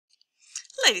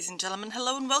Ladies and gentlemen,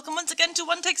 hello and welcome once again to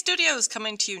One Take Studios,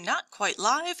 coming to you not quite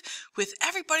live with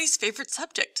everybody's favorite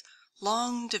subject,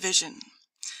 long division.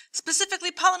 Specifically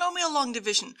polynomial long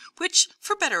division, which,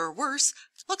 for better or worse,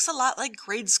 looks a lot like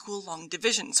grade school long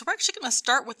division. So we're actually going to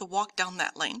start with a walk down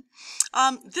that lane.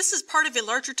 This is part of a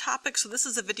larger topic, so this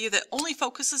is a video that only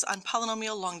focuses on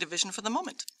polynomial long division for the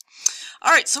moment.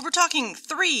 Alright, so we're talking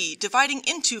 3 dividing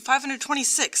into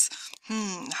 526.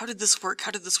 How did this work?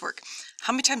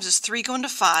 How many times does 3 go into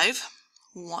 5?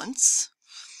 Once.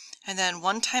 And then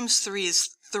 1 times 3 is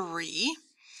 3.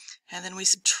 And then we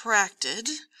subtracted.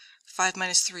 5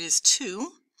 minus 3 is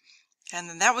 2. And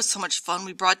then that was so much fun.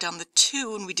 We brought down the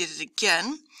 2 and we did it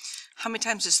again. How many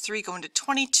times does 3 go into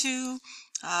 22?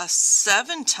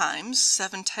 7 times.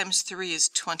 7 times 3 is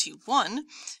 21.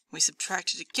 We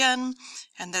subtract it again,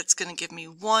 and that's going to give me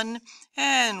 1.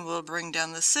 And we'll bring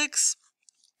down the 6.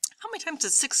 How many times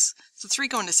does 3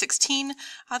 go into 16?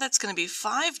 That's going to be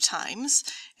 5 times,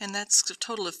 and that's a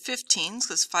total of 15,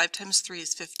 because 5 times 3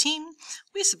 is 15.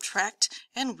 We subtract,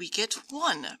 and we get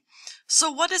 1.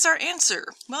 So what is our answer?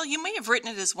 Well, you may have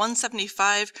written it as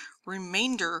 175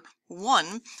 remainder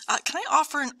 1. Can I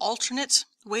offer an alternate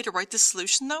way to write this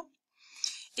solution, though?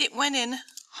 It went in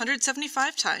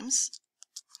 175 times,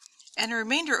 and a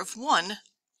remainder of 1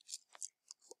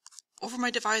 over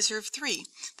my divisor of 3.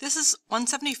 This is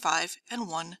 175 and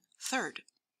 1/3.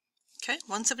 Okay,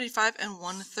 175 and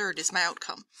 1/3 is my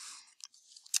outcome.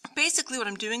 Basically what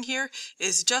I'm doing here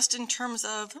is just in terms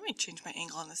of, let me change my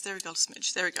angle on this. There we go,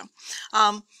 smidge. There we go.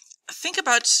 Think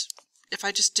about if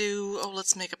I just do,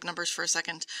 let's make up numbers for a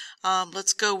second.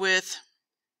 Let's go with,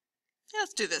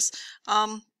 let's do this.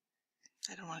 I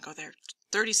don't want to go there.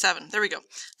 37. There we go.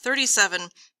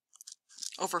 37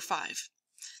 over 5.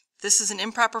 This is an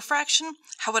improper fraction.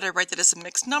 How would I write that as a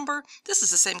mixed number? This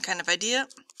is the same kind of idea.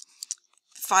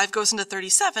 5 goes into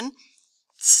 37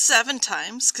 7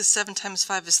 times, because 7 times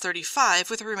 5 is 35,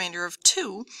 with a remainder of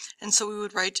 2, and so we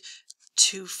would write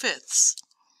 2/5.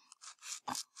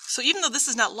 So even though this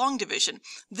is not long division,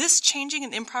 this changing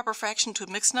an improper fraction to a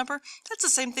mixed number, that's the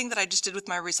same thing that I just did with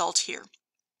my result here.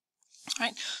 All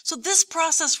right, so this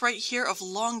process right here of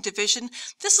long division,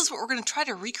 this is what we're going to try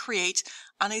to recreate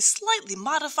on a slightly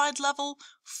modified level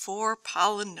for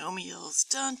polynomials.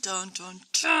 Dun, dun, dun,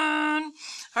 dun.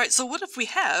 All right, so what if we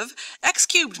have x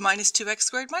cubed minus 2x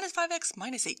squared minus 5x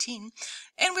minus 18,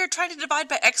 and we're trying to divide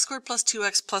by x squared plus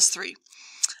 2x plus 3?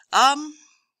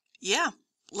 Yeah,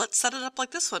 let's set it up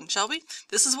like this one, shall we?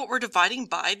 This is what we're dividing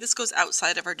by. This goes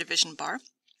outside of our division bar.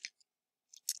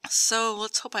 So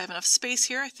let's hope I have enough space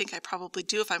here. I think I probably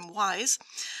do if I'm wise.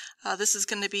 This is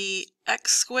going to be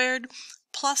x squared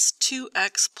plus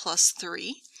 2x plus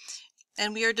 3.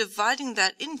 And we are dividing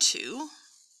that into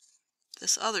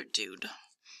this other dude.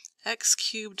 X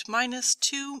cubed minus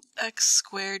 2x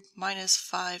squared minus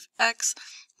 5x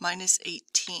minus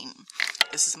 18.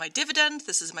 This is my dividend.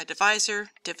 This is my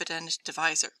divisor. Dividend,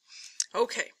 divisor.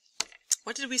 Okay.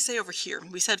 What did we say over here?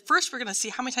 We said first we're going to see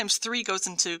how many times 3 goes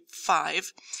into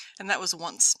 5, and that was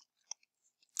once.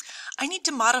 I need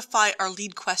to modify our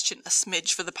lead question a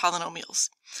smidge for the polynomials.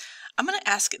 I'm going to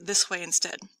ask it this way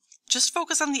instead. Just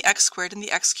focus on the x squared and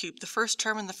the x cubed, the first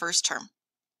term and the first term.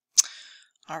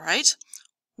 All right.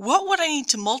 What would I need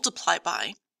to multiply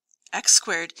by, x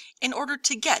squared, in order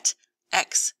to get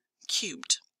x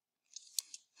cubed?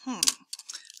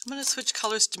 I'm going to switch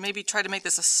colors to maybe try to make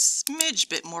this a smidge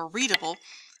bit more readable.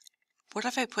 What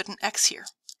if I put an x here?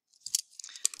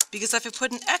 Because if I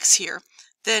put an x here,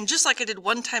 then just like I did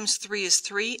 1 times 3 is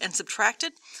 3 and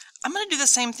subtracted, I'm going to do the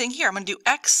same thing here. I'm going to do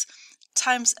x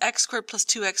times x squared plus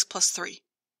 2x plus 3.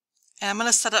 And I'm going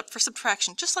to set up for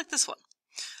subtraction just like this one.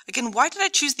 Again, why did I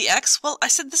choose the x? Well, I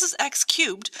said this is x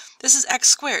cubed, this is x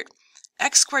squared.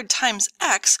 X squared times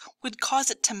x would cause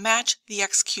it to match the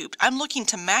x cubed. I'm looking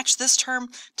to match this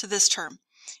term to this term.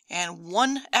 And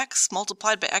 1x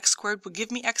multiplied by x squared would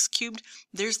give me x cubed.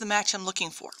 There's the match I'm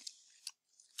looking for.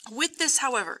 With this,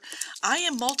 however, I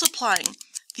am multiplying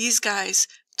these guys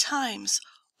times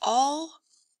all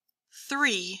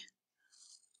 3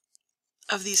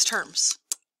 of these terms.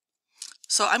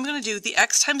 So I'm going to do the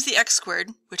x times the x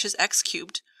squared, which is x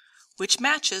cubed, which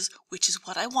matches, which is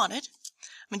what I wanted.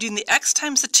 I'm doing the x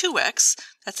times the 2x,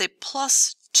 that's a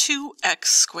plus 2x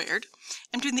squared.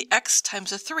 I'm doing the x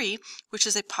times a 3, which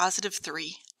is a positive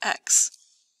 3x.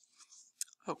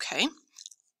 Okay,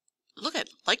 look at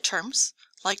like terms,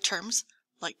 like terms,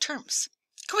 like terms.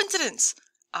 Coincidence?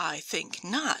 I think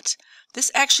not. This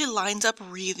actually lines up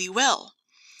really well.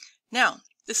 Now,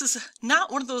 this is not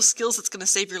one of those skills that's going to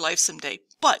save your life someday,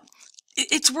 but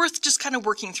It's worth just kind of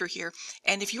working through here.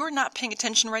 And if you're not paying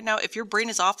attention right now, if your brain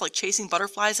is off like chasing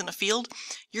butterflies in a field,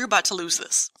 you're about to lose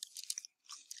this.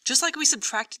 Just like we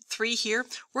subtracted 3 here,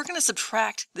 we're going to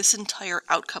subtract this entire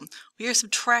outcome. We are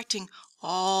subtracting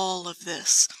all of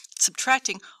this.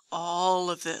 Subtracting all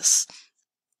of this.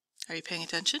 Are you paying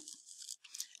attention?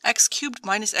 X cubed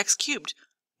minus x cubed.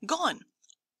 Gone.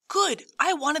 Good.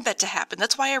 I wanted that to happen.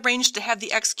 That's why I arranged to have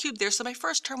the x cubed there so my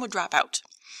first term would drop out.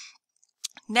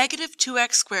 Negative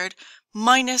 2x squared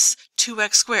minus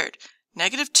 2x squared.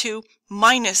 Negative 2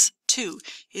 minus 2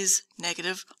 is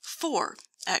negative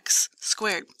 4x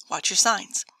squared. Watch your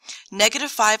signs. Negative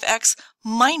 5x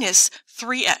minus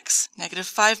 3x. Negative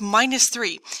 5 minus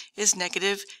 3 is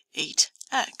negative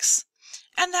 8x.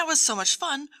 And that was so much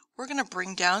fun, we're going to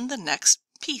bring down the next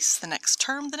piece, the next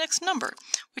term, the next number,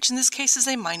 which in this case is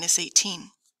a minus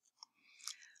 18.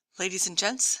 Ladies and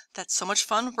gents, that's so much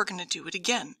fun, we're going to do it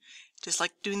again. Just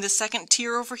like doing the second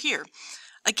tier over here.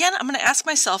 Again, I'm going to ask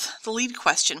myself the lead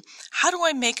question. How do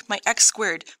I make my x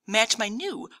squared match my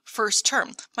new first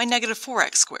term, my negative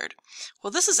 4x squared?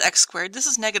 Well, this is x squared, this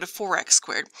is negative 4x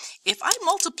squared. If I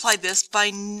multiply this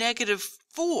by negative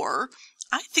 4,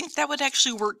 I think that would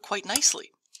actually work quite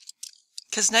nicely.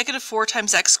 Because negative 4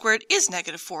 times x squared is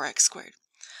negative 4x squared.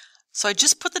 So I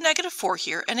just put the negative 4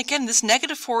 here, and again, this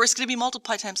negative 4 is going to be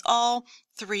multiplied times all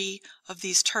 3 of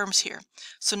these terms here.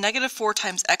 So negative 4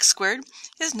 times x squared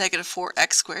is negative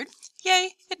 4x squared. Yay,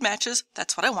 it matches.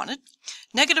 That's what I wanted.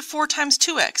 Negative 4 times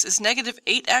 2x is negative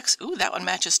 8x. Ooh, that one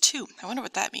matches too. I wonder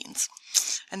what that means.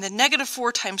 And then negative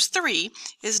 4 times 3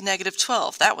 is negative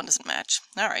 12. That one doesn't match.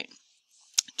 All right.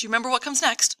 Do you remember what comes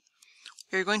next?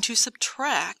 We're going to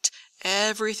subtract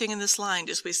everything in this line,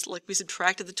 just like we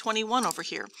subtracted the 21 over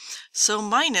here. So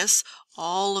minus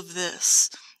all of this.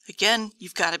 Again,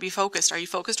 you've got to be focused. Are you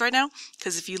focused right now?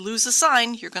 Because if you lose the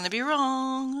sign, you're going to be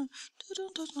wrong.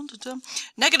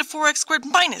 Negative 4x squared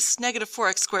minus negative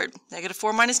 4x squared. Negative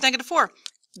 4 minus negative 4.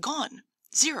 Gone.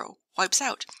 0. Wipes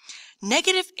out.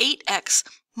 Negative 8x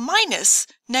minus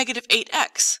negative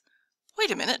 8x.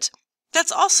 Wait a minute.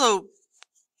 That's also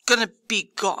going to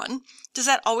be gone. Does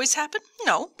that always happen?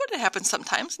 No, but it happens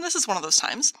sometimes, and this is one of those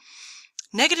times.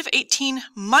 Negative 18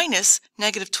 minus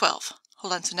negative 12.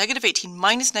 Hold on, so negative 18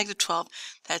 minus negative 12,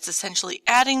 that's essentially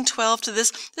adding 12 to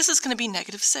this. This is going to be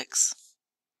negative 6.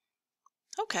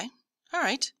 Okay, all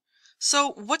right.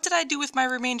 So what did I do with my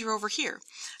remainder over here?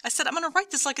 I said I'm going to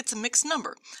write this like it's a mixed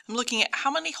number. I'm looking at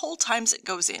how many whole times it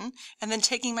goes in, and then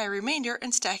taking my remainder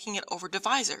and stacking it over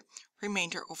divisor.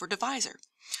 Remainder over divisor.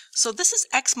 So this is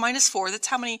x minus 4. That's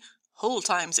how many whole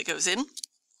times it goes in.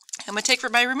 I'm going to take for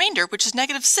my remainder, which is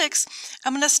negative 6.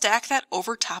 I'm going to stack that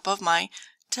over top of my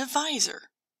divisor.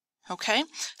 Okay?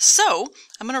 So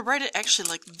I'm going to write it actually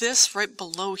like this right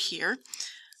below here.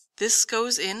 This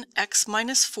goes in x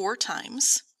minus 4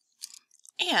 times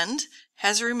and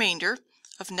has a remainder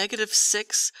of negative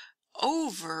 6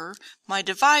 over my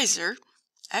divisor,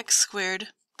 x squared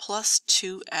plus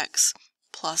 2x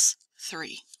plus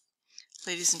 3.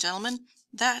 Ladies and gentlemen,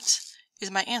 that is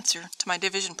my answer to my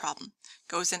division problem.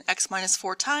 Goes in x minus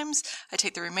 4 times, I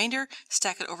take the remainder,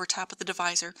 stack it over top of the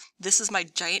divisor. This is my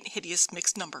giant, hideous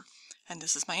mixed number, and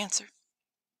this is my answer.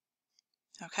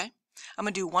 Okay? I'm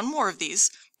going to do one more of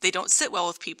these. They don't sit well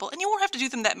with people, and you won't have to do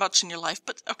them that much in your life,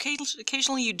 but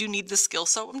occasionally you do need this skill,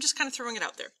 so I'm just kind of throwing it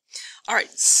out there. All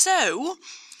right, so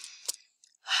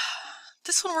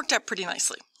this one worked out pretty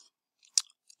nicely.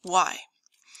 Why?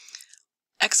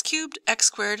 X cubed, x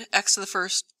squared, x to the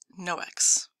first, no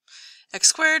x. X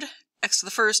squared, x to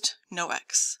the first, no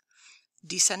x.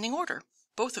 Descending order,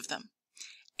 both of them.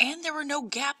 And there were no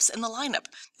gaps in the lineup.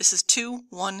 This is 2,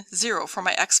 1, 0 for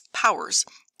my x powers.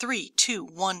 3, 2,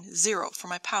 1, 0 for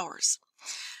my powers.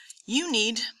 You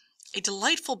need a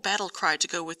delightful battle cry to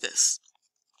go with this.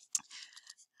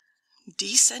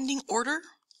 Descending order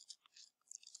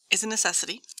is a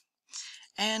necessity,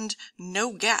 and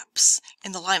no gaps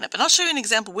in the lineup. And I'll show you an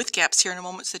example with gaps here in a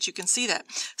moment so that you can see that.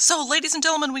 So, ladies and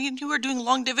gentlemen, when you are doing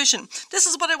long division, this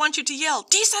is what I want you to yell.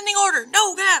 Descending order,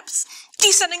 no gaps.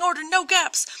 Descending order, no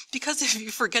gaps. Because if you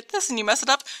forget this and you mess it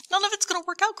up, none of it's going to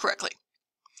work out correctly.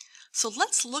 So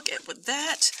let's look at what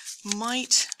that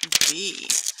might be.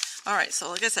 All right, so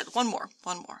like I said, one more.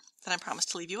 Then I promise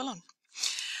to leave you alone.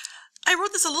 I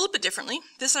wrote this a little bit differently.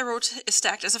 This I wrote is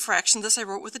stacked as a fraction. This I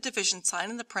wrote with a division sign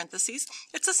in the parentheses.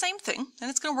 It's the same thing, and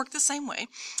it's going to work the same way.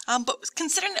 But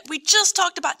considering that we just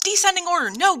talked about descending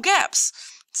order, no gaps,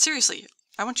 seriously,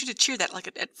 I want you to cheer that like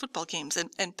at football games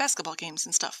and basketball games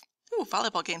and stuff. Ooh,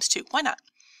 volleyball games too. Why not?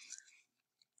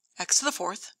 X to the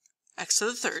fourth, x to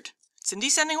the third. It's in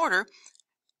descending order.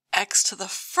 X to the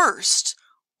first.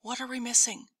 What are we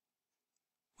missing?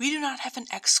 we do not have an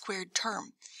x squared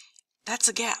term. That's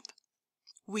a gap.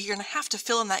 We're going to have to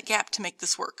fill in that gap to make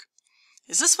this work.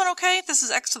 Is this one okay? This is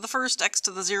x to the first, x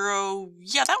to the 0.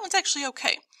 Yeah, that one's actually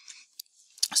okay.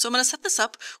 So I'm going to set this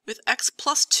up with x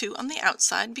plus 2 on the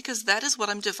outside because that is what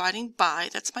I'm dividing by.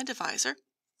 That's my divisor.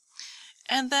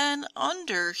 And then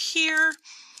under here,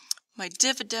 my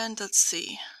dividend, let's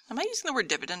see. Am I using the word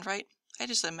dividend right? I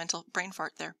just had a mental brain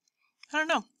fart there. I don't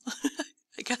know.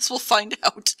 I guess we'll find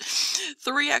out.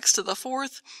 3x to the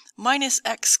 4th minus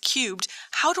x cubed.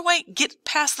 How do I get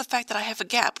past the fact that I have a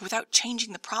gap without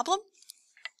changing the problem?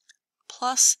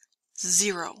 Plus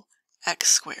 0 x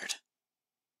squared.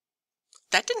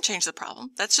 That didn't change the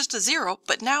problem. That's just a 0,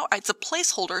 but now it's a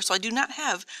placeholder, so I do not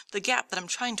have the gap that I'm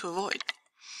trying to avoid.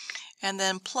 And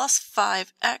then plus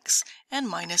 5x and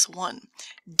minus 1.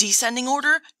 Descending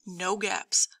order, no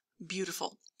gaps.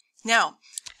 Beautiful. Now,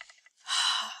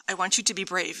 I want you to be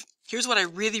brave. Here's what I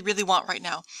really, really want right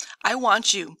now. I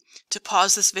want you to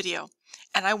pause this video,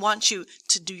 and I want you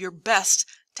to do your best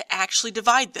to actually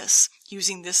divide this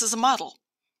using this as a model,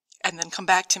 and then come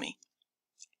back to me.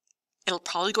 It'll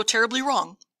probably go terribly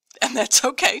wrong, and that's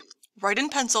okay. Write in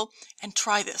pencil and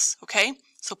try this, okay?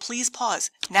 So please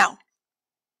pause now.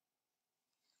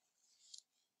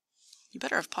 You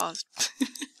better have paused.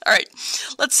 All right,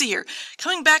 let's see here.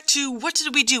 Coming back to what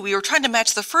did we do? We were trying to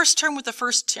match the first term with the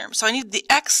first term. So I need the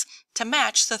x to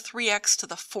match the 3x to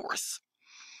the 4th.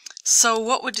 So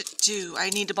what would it do?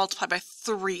 I need to multiply by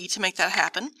 3 to make that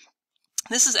happen.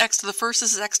 This is x to the 1st,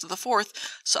 this is x to the 4th.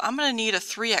 So I'm going to need a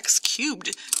 3x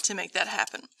cubed to make that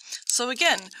happen. So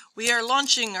again, we are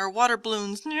launching our water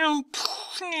balloons.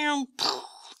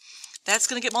 That's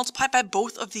going to get multiplied by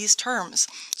both of these terms.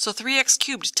 So 3x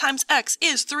cubed times x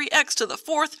is 3x to the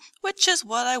 4th, which is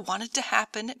what I wanted to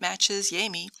happen. It matches, yay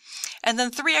me. And then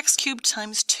 3x cubed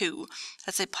times 2.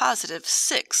 That's a positive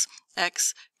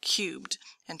 6x cubed.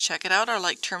 And check it out, our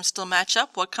like terms still match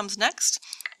up. What comes next?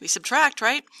 We subtract,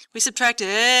 right? We subtract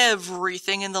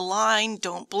everything in the line.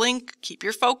 Don't blink. Keep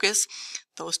your focus.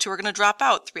 Those two are going to drop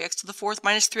out. 3x to the 4th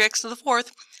minus 3x to the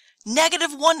 4th. Negative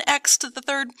 1x to the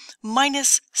 3rd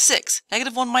minus 6.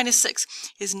 Negative 1 minus 6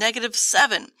 is negative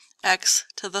 7x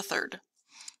to the 3rd.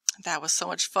 That was so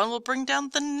much fun. We'll bring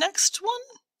down the next one.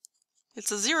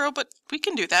 It's a 0, but we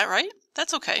can do that, right?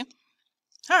 That's okay.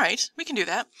 All right, we can do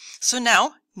that. So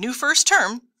now, new first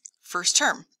term.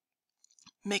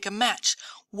 Make a match.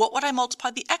 What would I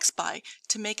multiply the x by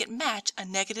to make it match a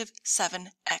negative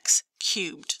 7x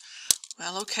cubed?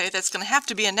 Well, okay, that's going to have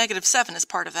to be a negative 7 as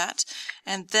part of that.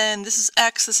 And then this is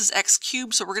x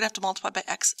cubed, so we're going to have to multiply by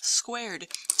x squared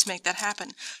to make that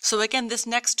happen. So again, this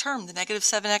next term, the negative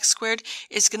 7x squared,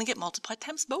 is going to get multiplied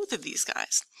times both of these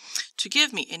guys to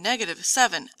give me a negative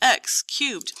 7x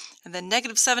cubed. And then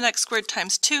negative 7x squared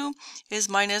times 2 is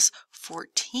minus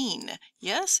 14.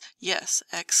 Yes? Yes,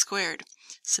 x squared.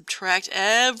 Subtract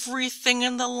everything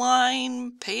in the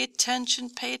line. Pay attention,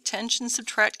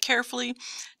 subtract carefully.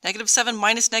 Negative 7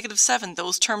 minus negative 7,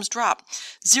 those terms drop.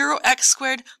 0x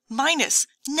squared minus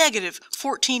negative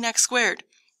 14x squared.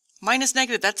 Minus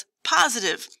negative, that's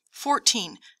positive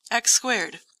 14x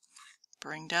squared.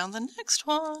 Bring down the next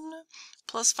one.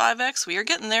 Plus 5x, we are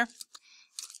getting there.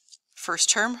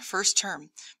 First term.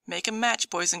 Make a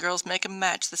match, boys and girls, make a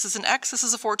match. This is an x, this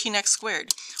is a 14x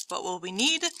squared. What will we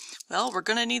need? Well, we're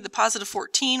going to need the positive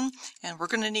 14, and we're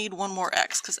going to need one more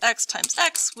x, because x times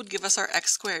x would give us our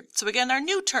x squared. So again, our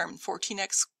new term,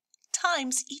 14x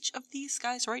times each of these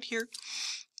guys right here.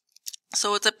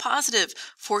 So it's a positive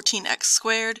 14x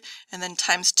squared, and then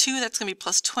times 2, that's going to be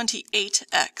plus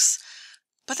 28x.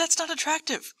 But that's not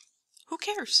attractive. Who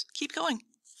cares? Keep going.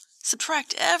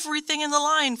 Subtract everything in the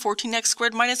line. 14x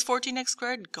squared minus 14x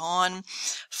squared, gone.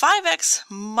 5x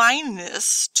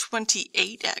minus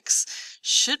 28x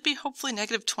should be hopefully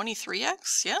negative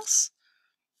 23x, yes?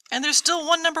 And there's still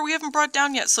one number we haven't brought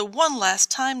down yet, so one last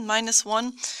time, minus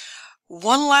 1.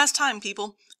 One last time,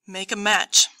 people. Make a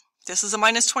match. This is a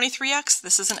minus 23x,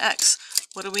 this is an x.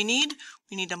 What do we need?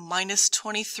 We need a minus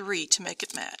 23 to make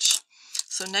it match.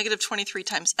 So negative 23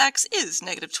 times x is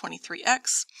negative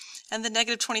 23x. And the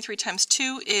negative 23 times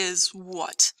 2 is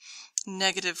what?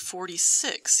 Negative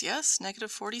 46, yes? Negative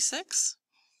 46?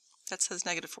 That says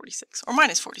negative 46, or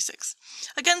minus 46.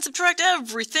 Again, subtract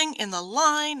everything in the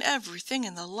line,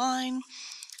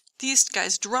 These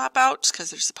guys drop out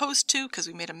because they're supposed to, because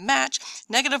we made a match.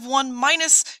 Negative 1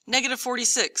 minus negative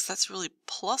 46. That's really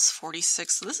plus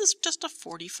 46, so this is just a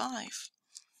 45.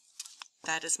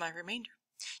 That is my remainder.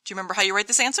 Do you remember how you write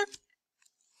this answer?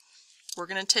 We're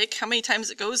going to take how many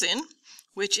times it goes in,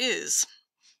 which is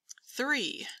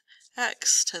 3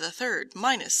 x to the third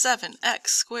minus 7x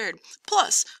squared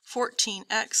plus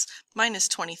 14x minus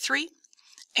 23.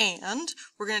 And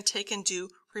we're going to take and do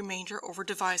remainder over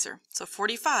divisor. So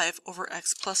 45 over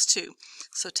x plus 2.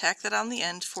 So tack that on the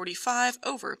end, 45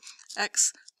 over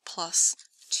x plus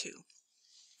 2.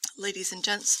 Ladies and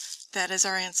gents, that is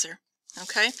our answer.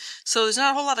 Okay, so there's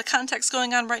not a whole lot of context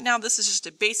going on right now. This is just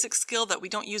a basic skill that we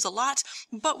don't use a lot,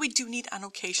 but we do need on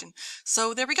occasion.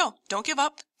 So there we go. Don't give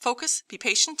up, focus, be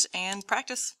patient, and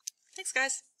practice. Thanks,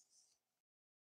 guys.